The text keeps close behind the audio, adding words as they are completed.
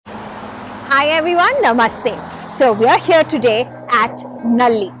Hi everyone, Namaste. So we are here today at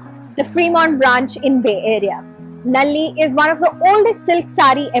Nalli, the Fremont branch in Bay Area. Nalli is one of the oldest silk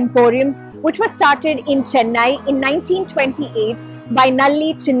sari emporiums which was started in Chennai in 1928 by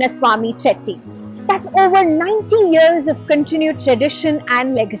Nalli Chinnaswamy Chetty. That's over 90 years of continued tradition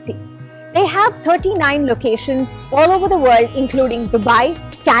and legacy. They have 39 locations all over the world including Dubai,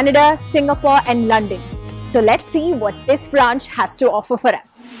 Canada, Singapore and London. So let's see what this branch has to offer for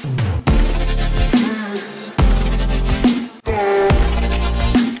us.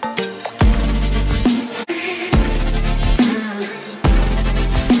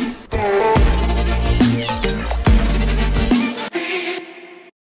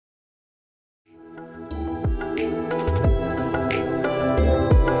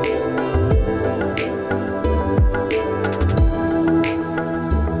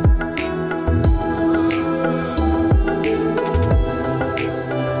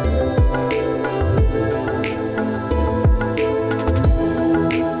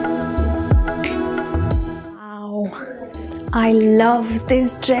 I love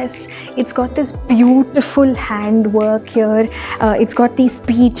this dress. It's got this beautiful handwork here. It's got these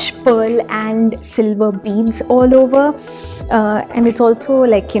peach, pearl and silver beads all over. And it's also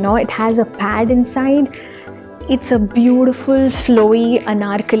like, it has a pad inside. It's a beautiful flowy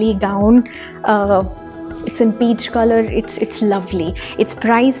anarkali gown. It's in peach color. It's lovely. It's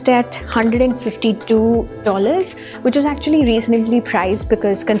priced at $152, which is actually reasonably priced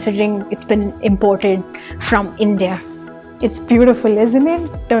because considering it's been imported from India. It's beautiful, isn't it?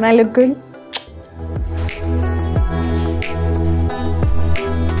 Don't I look good?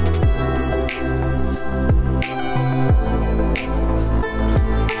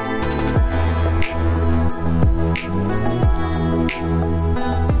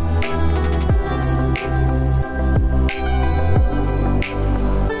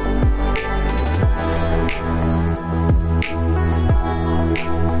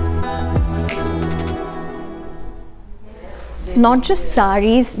 Not just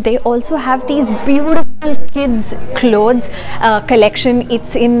saris, they also have these beautiful kids clothes collection.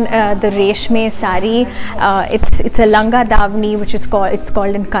 It's in the Reshme sari. It's a langa davni, which is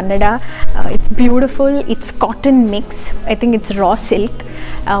called in Kannada. It's beautiful. It's cotton mix. I think it's raw silk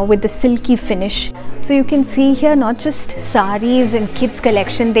with the silky finish. So you can see here not just saris and kids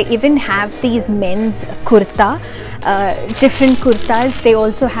collection, they even have these men's kurta, different kurtas. They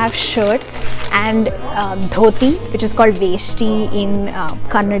also have shirts and dhoti, which is called veshti in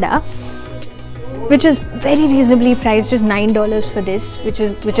Kannada, which is very reasonably priced, just $9 for this, which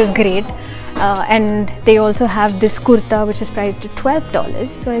is great. And they also have this kurta, which is priced at $12.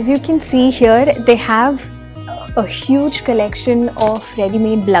 So as you can see here, they have a huge collection of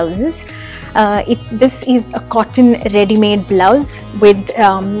ready-made blouses. This is a cotton ready-made blouse with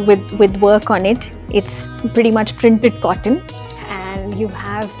work on it. It's pretty much printed cotton, and you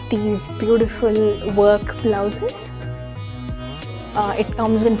have these beautiful work blouses. It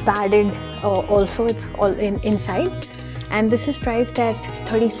comes in padded also. It's all inside, and this is priced at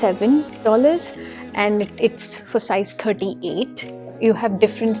 $37, and it's for size 38. You have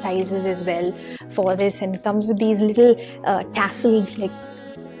different sizes as well for this, and it comes with these little tassels, like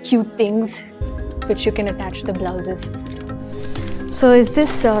cute things which you can attach the blouses. So is this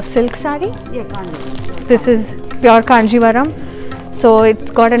silk sari? Yeah, Kanjivaram. This is pure Kanjivaram. So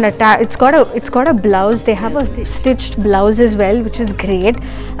it's got a blouse. They have a stitched blouse as well, which is great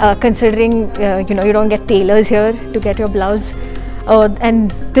considering you don't get tailors here to get your blouse.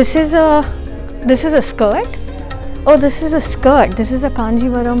 And this is a skirt. Oh, this is a skirt. This is a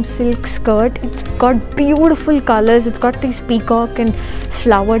Kanjivaram silk skirt. It's got beautiful colors. It's got these peacock and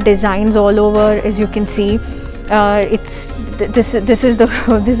flower designs all over, as you can see. This is the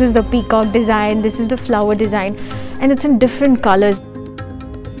peacock design. This is the flower design, and it's in different colors.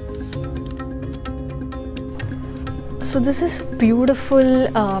 So this is beautiful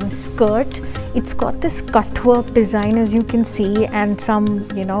skirt. It's got this cutwork design, as you can see, and some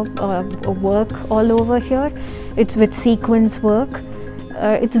work all over here. It's with sequins work.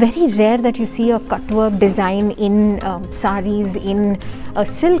 It's very rare that you see a cutwork design in saris, in a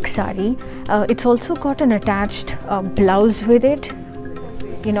silk sari. It's also got an attached blouse with it.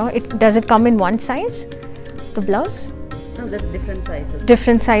 Does it come in one size, the blouse? No, that's different sizes.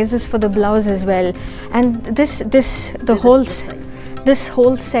 Different sizes for the blouse as well. And this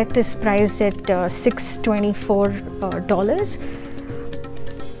whole set is priced at $624.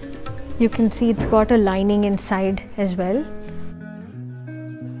 You can see it's got a lining inside as well.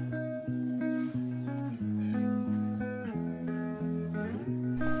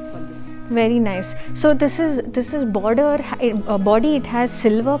 Very nice. So this is border body. It has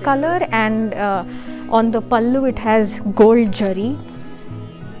silver color, and on the pallu it has gold jari,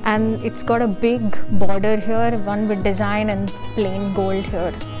 and it's got a big border here, one with design and plain gold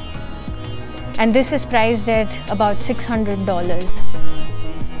here. And this is priced at about $600.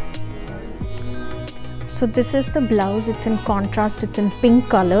 So this is the blouse. It's in contrast. It's in pink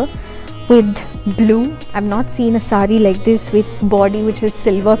color with blue. I've not seen a sari like this with body which is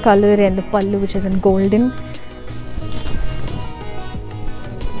silver color and the pallu which is in golden.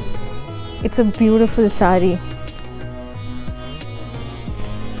 It's a beautiful sari.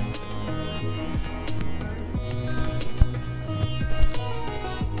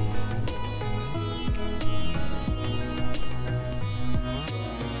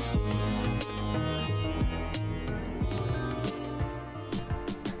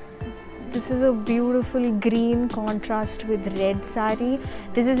 This is a beautiful green contrast with red sari.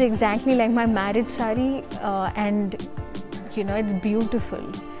 This is exactly like my marriage sari, and you know, it's beautiful.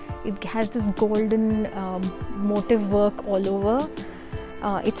 It has this golden motif work all over.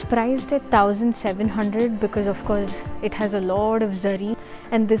 It's priced at 1,700 because of course it has a lot of zari.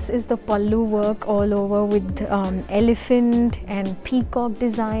 And this is the pallu work all over with elephant and peacock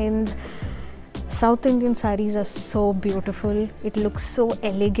designs. South Indian saris are so beautiful. It looks so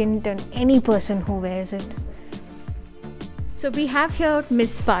elegant on any person who wears it. So we have here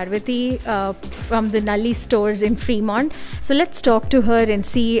Miss Parvati from the Nalli stores in Fremont. So let's talk to her and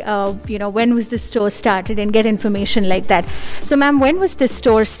see, you know, when was this store started and get information like that. So ma'am, when was this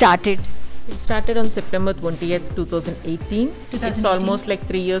store started? It started on September 20th, 2018. It's almost like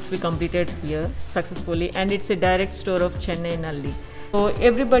 3 years we completed here successfully, and it's a direct store of Chennai Nalli. So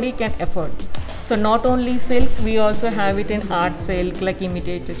everybody can afford. So not only silk, we also have it in art silk like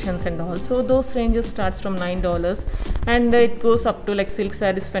imitations and all. So those ranges starts from $9 and it goes up to like silk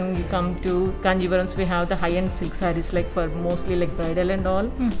saris. When we come to Kanjivarams, we have the high-end silk saris like for mostly like bridal and all.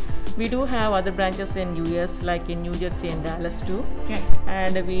 We do have other branches in US like in New Jersey and Dallas too. Right.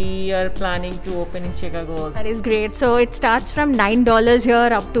 And we are planning to open in Chicago also. That is great. So it starts from $9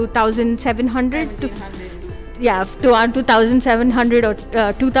 here up to 1,700 to yeah, to $1,700 or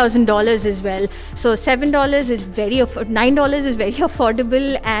 $2,000 as well. So $7 is $9 is very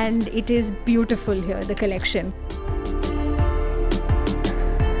affordable, and it is beautiful here, the collection.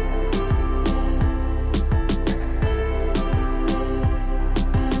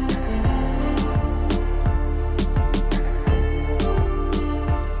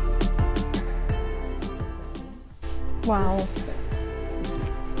 Wow.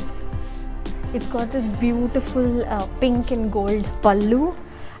 It's got this beautiful pink and gold pallu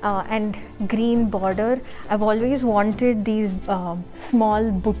and green border. I've always wanted these small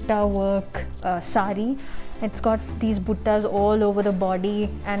butta work sari. It's got these buttas all over the body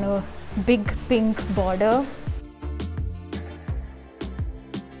and a big pink border.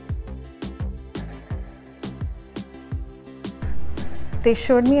 They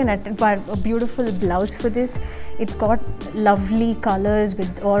showed me a beautiful blouse for this. It's got lovely colors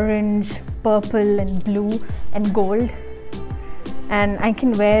with orange, purple and blue and gold, and I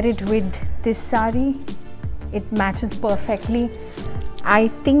can wear it with this sari. It matches perfectly. I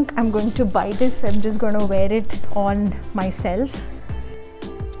think I'm going to buy this. I'm just going to wear it on myself.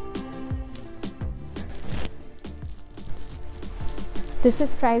 This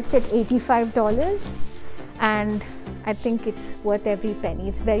is priced at $85 and I think it's worth every penny.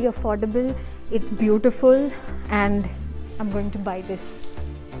 It's very affordable, it's beautiful, and I'm going to buy this.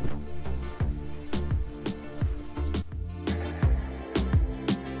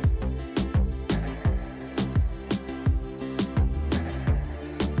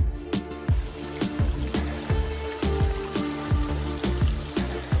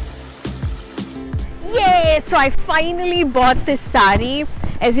 Yay! So I finally bought this sari.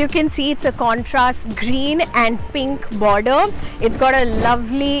 As you can see, it's a contrast green and pink border. It's got a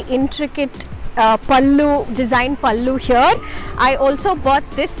lovely intricate design pallu here. I also bought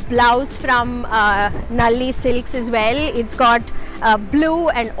this blouse from Nalli Silks as well. It's got blue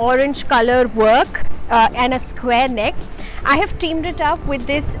and orange color work and a square neck. I have teamed it up with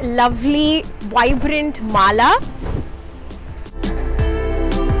this lovely vibrant mala.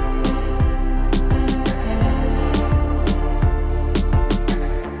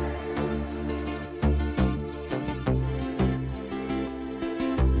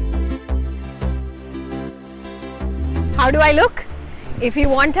 How do I look? If you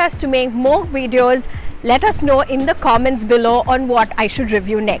want us to make more videos, let us know in the comments below on what I should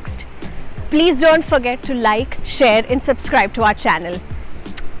review next. Please don't forget to like, share and subscribe to our channel.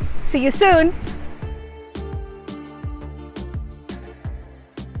 See you soon.